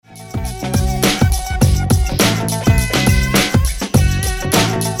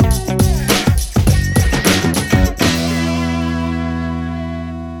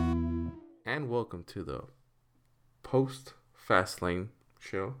to the post Fastlane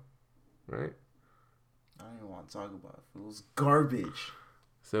show, right? I don't even want to talk about it. It was garbage.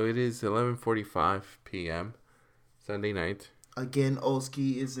 So it is 11:45 p.m. Sunday night. Again,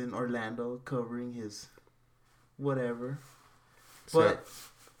 Oski is in Orlando covering his whatever.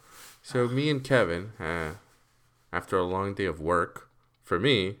 So me and Kevin, after a long day of work, for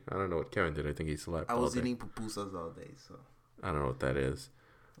me, I don't know what Kevin did. I think he slept I all was day. eating pupusas all day, so. I don't know what that is.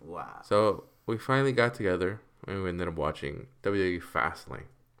 Wow. So we finally got together and we ended up watching WWE Fastlane.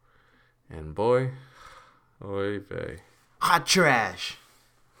 And boy, oy vey. Hot trash.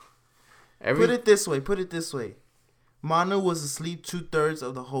 Put it this way. Manu was asleep 2/3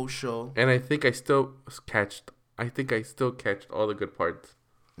 of the whole show. And I think I still catched all the good parts.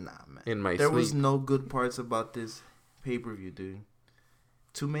 Nah, man. In my there sleep. was no good parts about this pay-per-view, dude.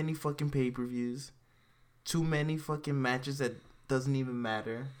 Too many fucking pay-per-views. Too many fucking matches that doesn't even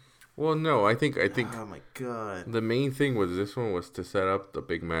matter. Well, no, I think Oh my god. the main thing was this one was to set up the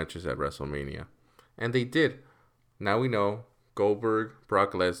big matches at WrestleMania. And they did. Now we know Goldberg,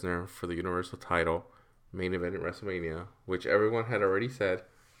 Brock Lesnar for the Universal title, main event at WrestleMania, which everyone had already said.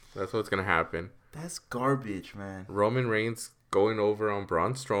 That's what's going to happen. That's garbage, man. Roman Reigns going over on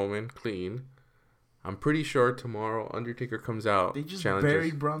Braun Strowman, clean. I'm pretty sure tomorrow Undertaker comes out. They just challenges.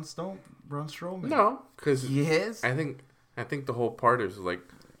 buried Braun Strowman. No, because Yes. I think the whole part is like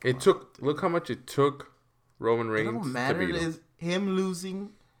look how much it took Roman It Reigns don't matter. to beat him. Is him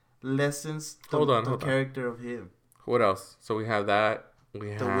losing lessens the, Hold on. character of him. What else? So we have that. We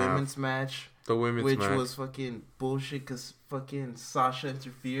have The women's match. which was fucking bullshit because fucking Sasha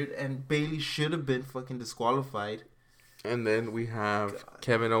interfered and Bailey should have been fucking disqualified. And then we have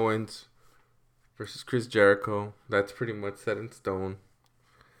Kevin Owens versus Chris Jericho. That's pretty much set in stone.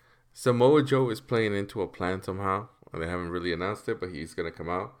 Samoa Joe is playing into a plan somehow. They haven't really announced it, but he's gonna come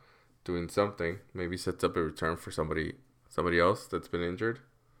out doing something. Maybe sets up a return for somebody else that's been injured.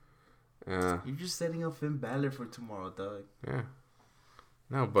 You're just setting up Finn Balor for tomorrow, dog. Yeah.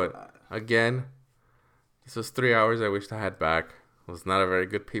 No, but again, this was 3 hours I wished I had back. It was not a very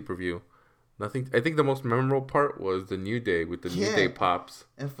good pay-per-view. Nothing. I think the most memorable part was the New Day with the New Day pops.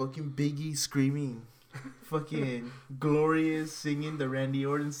 And fucking Biggie screaming. Fucking Glorious singing the Randy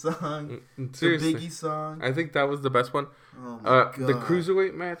Orton song. Seriously. The Biggie song. I think that was the best one. Oh my god. The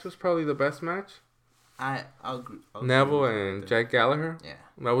Cruiserweight match was probably the best match. I'll agree. Neville agree and with Jack Gallagher. Yeah.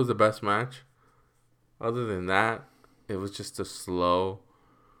 That was the best match. Other than that, it was just a slow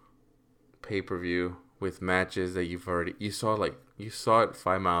pay-per-view with matches that you saw it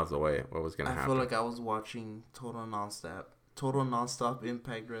 5 miles away what was gonna happen. I feel like I was watching Total Nonstop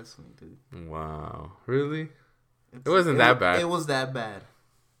Impact Wrestling, dude. Wow, really? It wasn't that bad. It was that bad.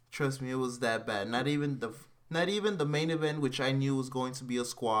 Trust me, it was that bad. Not even the main event, which I knew was going to be a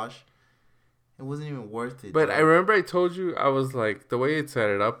squash. It wasn't even worth it. But dog. I remember I told you, I was like, the way it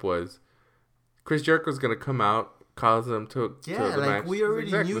set it up was Chris Jericho's gonna come out, cause them to the match. We already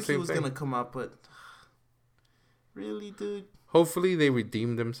Exactly knew the he same was thing. gonna come out, but really, dude. Hopefully they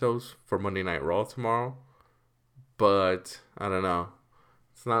redeem themselves for Monday Night Raw tomorrow. But I don't know.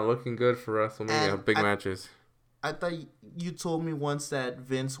 It's not looking good for WrestleMania. And Big matches. I thought you told me once that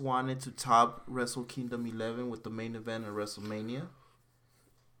Vince wanted to top Wrestle Kingdom 11 with the main event at WrestleMania.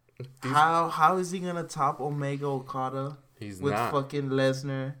 How is he gonna top Omega Okada He's with not. fucking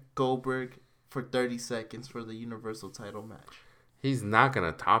Lesnar Goldberg for 30 seconds for the Universal title match? He's not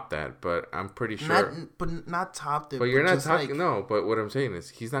gonna top that, but I'm pretty sure. Not top it. But you're not just talking. No, but what I'm saying is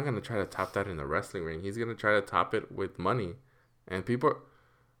he's not gonna try to top that in the wrestling ring. He's gonna try to top it with money, and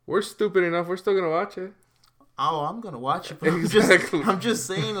we're stupid enough. We're still gonna watch it. Oh, I'm gonna watch it. But Exactly. I'm just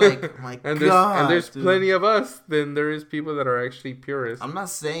saying, like, my And God. there's dude. plenty of us. Then there is people that are actually purists. I'm not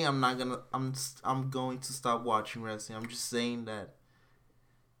saying I'm not gonna. I'm going to stop watching wrestling. I'm just saying that.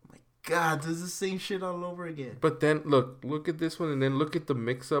 My God, this is the same shit all over again. But then look at this one, and then look at the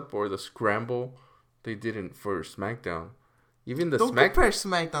mix-up or the scramble they did for SmackDown. Even the Don't compare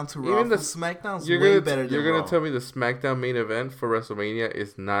SmackDown to Raw. SmackDown's way better than Raw. You're gonna tell me the SmackDown main event for WrestleMania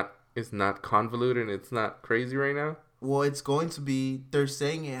is not convoluted and it's not crazy right now? Well, it's going to be. They're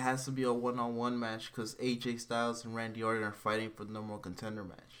saying it has to be a one-on-one match because AJ Styles and Randy Orton are fighting for the number one contender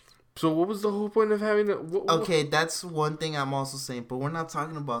match. So what was the whole point of having Okay, that's one thing I'm also saying, but we're not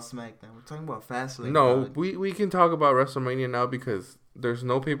talking about SmackDown. We're talking about Fastlane. No, dog. we can talk about WrestleMania now because there's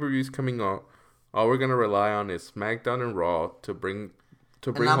no pay-per-views coming out. All we're gonna rely on is SmackDown and Raw to bring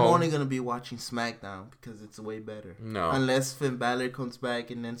And I'm home. only gonna be watching SmackDown because it's way better. No. Unless Finn Balor comes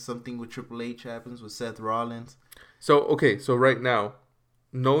back and then something with Triple H happens with Seth Rollins. So right now,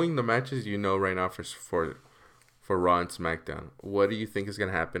 knowing the matches you know right now for for Raw and SmackDown. What do you think is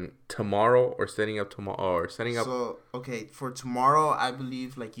gonna happen tomorrow, or setting up tomorrow, or setting up? So okay, for tomorrow, I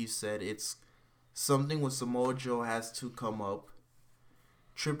believe, like you said, it's something with Samoa Joe has to come up.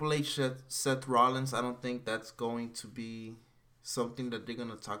 Triple H, Seth Rollins. I don't think that's going to be something that they're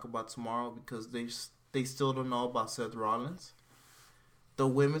gonna talk about tomorrow because they still don't know about Seth Rollins. The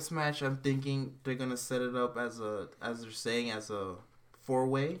women's match, I'm thinking they're gonna set it up as a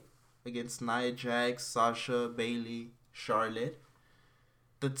 4-way against Nia Jax, Sasha, Bayley, Charlotte.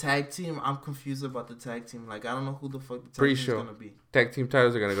 The tag team, I'm confused about the tag team. Like, I don't know who the fuck the tag team is gonna be. Tag team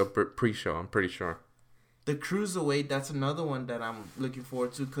titles are gonna go pre-show. I'm pretty sure. The Cruiserweight, that's another one that I'm looking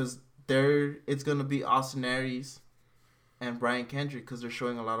forward to because it's gonna be Austin Aries and Brian Kendrick because they're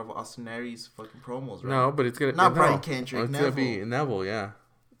showing a lot of Austin Aries fucking promos, right? No, but it's gonna Brian Kendrick. It's Neville. gonna be Neville, yeah.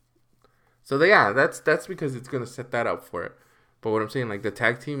 So that's because it's gonna set that up for it. But what I'm saying, like the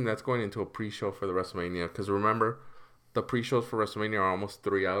tag team, that's going into a pre-show for the WrestleMania because remember, the pre-shows for WrestleMania are almost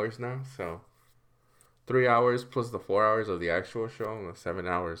 3 hours now. So 3 hours plus the 4 hours of the actual show, 7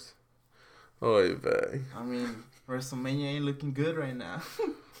 hours. Oy vey. I mean, WrestleMania ain't looking good right now.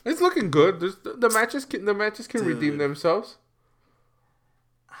 It's looking good. The matches can redeem themselves.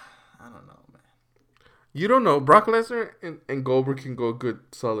 I don't know, man. You don't know. Brock Lesnar and Goldberg can go a good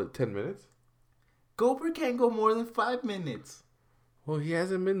solid 10 minutes. Goldberg can't go more than 5 minutes. Well, he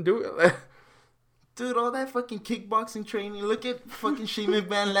hasn't been doing it. Dude, all that fucking kickboxing training. Look at fucking Shane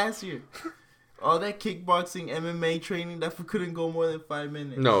McMahon last year. All that kickboxing, MMA training, that couldn't go more than 5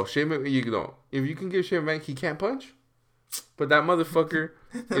 minutes. No, Shane McMahon, you know. If you can give Shane McMahon, he can't punch. But that motherfucker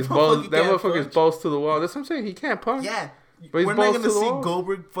is balls. That motherfucker's balls to the wall. That's what I'm saying. He can't punch. Yeah. But we're not going to see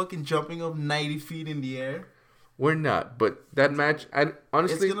Goldberg fucking jumping up 90 feet in the air. We're not. But that match,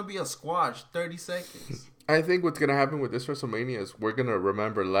 honestly, it's going to be a squash, 30 seconds. I think what's going to happen with this WrestleMania is we're going to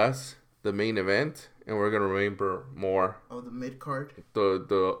remember less the main event, and we're going to remember more. Oh, the mid card?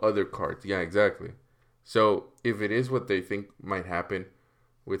 The other cards. Yeah, exactly. So if it is what they think might happen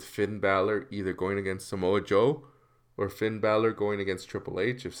with Finn Balor either going against Samoa Joe or Finn Balor going against Triple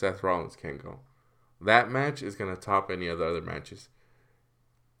H if Seth Rollins can't go, that match is going to top any of the other matches.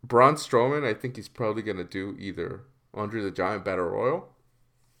 Braun Strowman, I think he's probably going to do either Andre the Giant Battle Royal.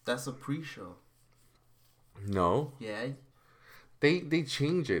 That's a pre-show. No. Yeah. They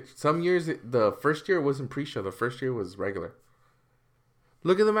change it. Some years, the first year wasn't pre-show. The first year was regular.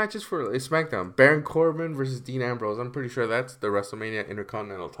 Look at the matches for SmackDown. Baron Corbin versus Dean Ambrose. I'm pretty sure that's the WrestleMania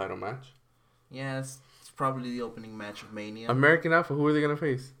Intercontinental title match. Yeah, it's probably the opening match of Mania. American Alpha, who are they going to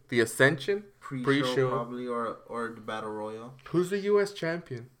face? The Ascension? Pre-show probably, or the Battle Royal. Who's the U.S.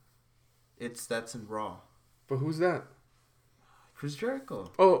 champion? That's in Raw. But who's that? Chris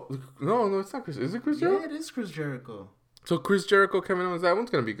Jericho. Oh, no, it's not Chris. Is it Chris Jericho? Yeah, it is Chris Jericho. So Chris Jericho, Kevin Owens, that one's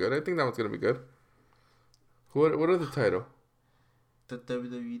going to be good. I think that one's going to be good. What other title? The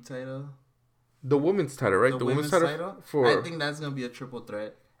WWE title? The women's title, right? The women's title? I think that's going to be a triple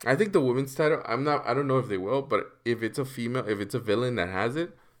threat. I think the women's title, I don't know if they will, but if it's a villain that has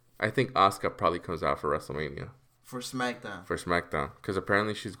it, I think Asuka probably comes out for WrestleMania. For SmackDown. Because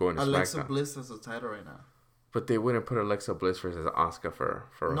apparently she's going to Alexa SmackDown. Bliss has a title right now. But they wouldn't put Alexa Bliss versus Asuka for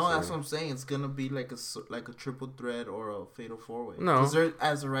WrestleMania. No, that's what I'm saying. It's gonna be like a triple threat or a fatal 4-way. No, because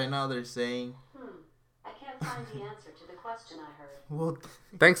as of right now they're saying. I can't find the answer to the question I heard. Well,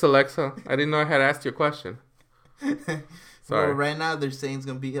 thanks Alexa. I didn't know I had asked you a question. Sorry. Well, right now they're saying it's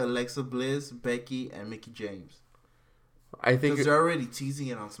gonna be Alexa Bliss, Becky, and Mickie James. I think because they're already teasing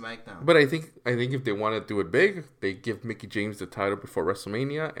it on SmackDown. But I think if they want to do it big, they give Mickie James the title before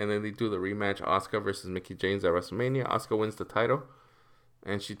WrestleMania, and then they do the rematch Asuka versus Mickie James at WrestleMania. Asuka wins the title,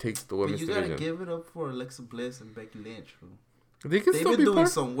 and she takes the women's division. But you gotta give it up for Alexa Bliss and Becky Lynch. They've been doing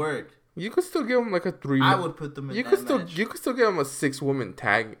some work. You could still give them like a 3. I would put them in that match. You could still give them a 6-woman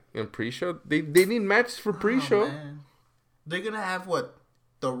tag in pre-show. They need matches for pre-show. They're gonna have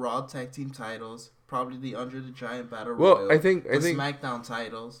the Raw tag team titles. Probably the Andre the Giant Battle Royal. Well, I think SmackDown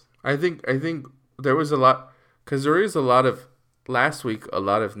titles. I think there was a lot, because there is a lot of last week. A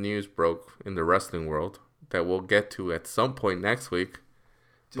lot of news broke in the wrestling world that we'll get to at some point next week.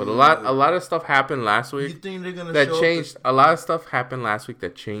 Dude, but a lot of stuff happened last week. You think they're gonna that changed? A lot of stuff happened last week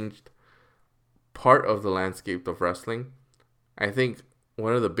that changed part of the landscape of wrestling. I think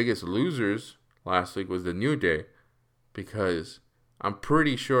one of the biggest losers last week was the New Day, because I'm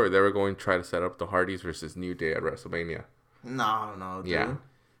pretty sure they were going to try to set up the Hardys versus New Day at WrestleMania. No, dude. Yeah.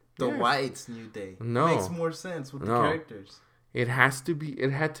 The Whites New Day. No. It makes more sense with the characters. It had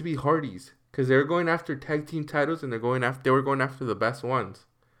to be Hardys, because they're going after tag team titles, and they were going after the best ones.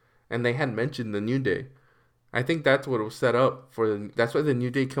 And they had mentioned the New Day. I think that's what was set up for that's why the New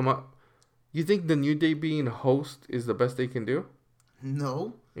Day come up. You think the New Day being host is the best they can do?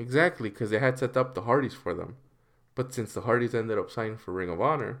 No. Exactly, because they had set up the Hardys for them. But since the Hardys ended up signing for Ring of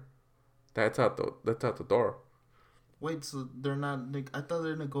Honor, that's out the door. Wait, so they're not... I thought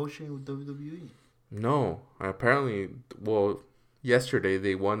they're negotiating with WWE. No, apparently, well, yesterday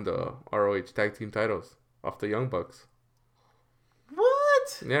they won the ROH Tag Team titles off the Young Bucks.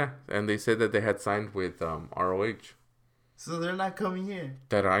 What? Yeah, and they said that they had signed with ROH. So they're not coming here?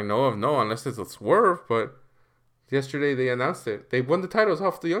 That I know of, no, unless it's a swerve, but yesterday they announced it. They won the titles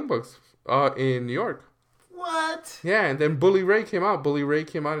off the Young Bucks in New York. What? Yeah, and then Bully Ray came out. Bully Ray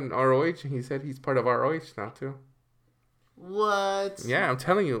came out in ROH, and he said he's part of ROH now, too. What? Yeah, I'm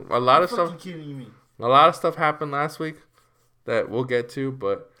telling you, a lot of stuff. Kidding me? A lot of stuff happened last week that we'll get to,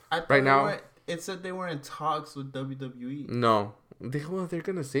 but right now, it said they were in talks with WWE. No, they're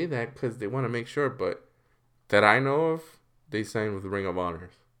gonna say that because they want to make sure, but that I know of, they signed with Ring of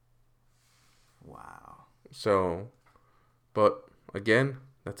Honor. Wow. So, but again,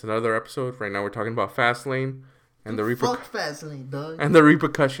 that's another episode. Right now, we're talking about Fastlane and fuck Fastlane, dog. And the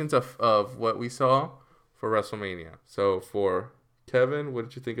repercussions of what we saw for WrestleMania. So for Kevin, what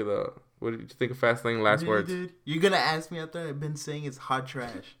did you think of Fastlane? Last words. Dude, you're gonna ask me after I've been saying it's hot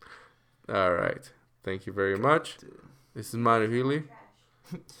trash. All right. Thank you very much. Dude. This is Manu Healy.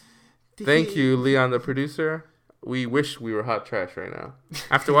 Thank you, Leon, the producer. We wish we were hot trash right now.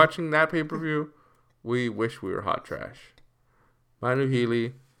 After watching that pay-per-view, we wish we were hot trash. Manu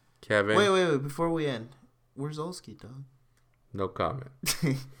Healy, Kevin. Wait. Before we end, where's Olski, dog? No comment.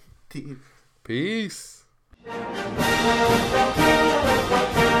 Dude. Peace.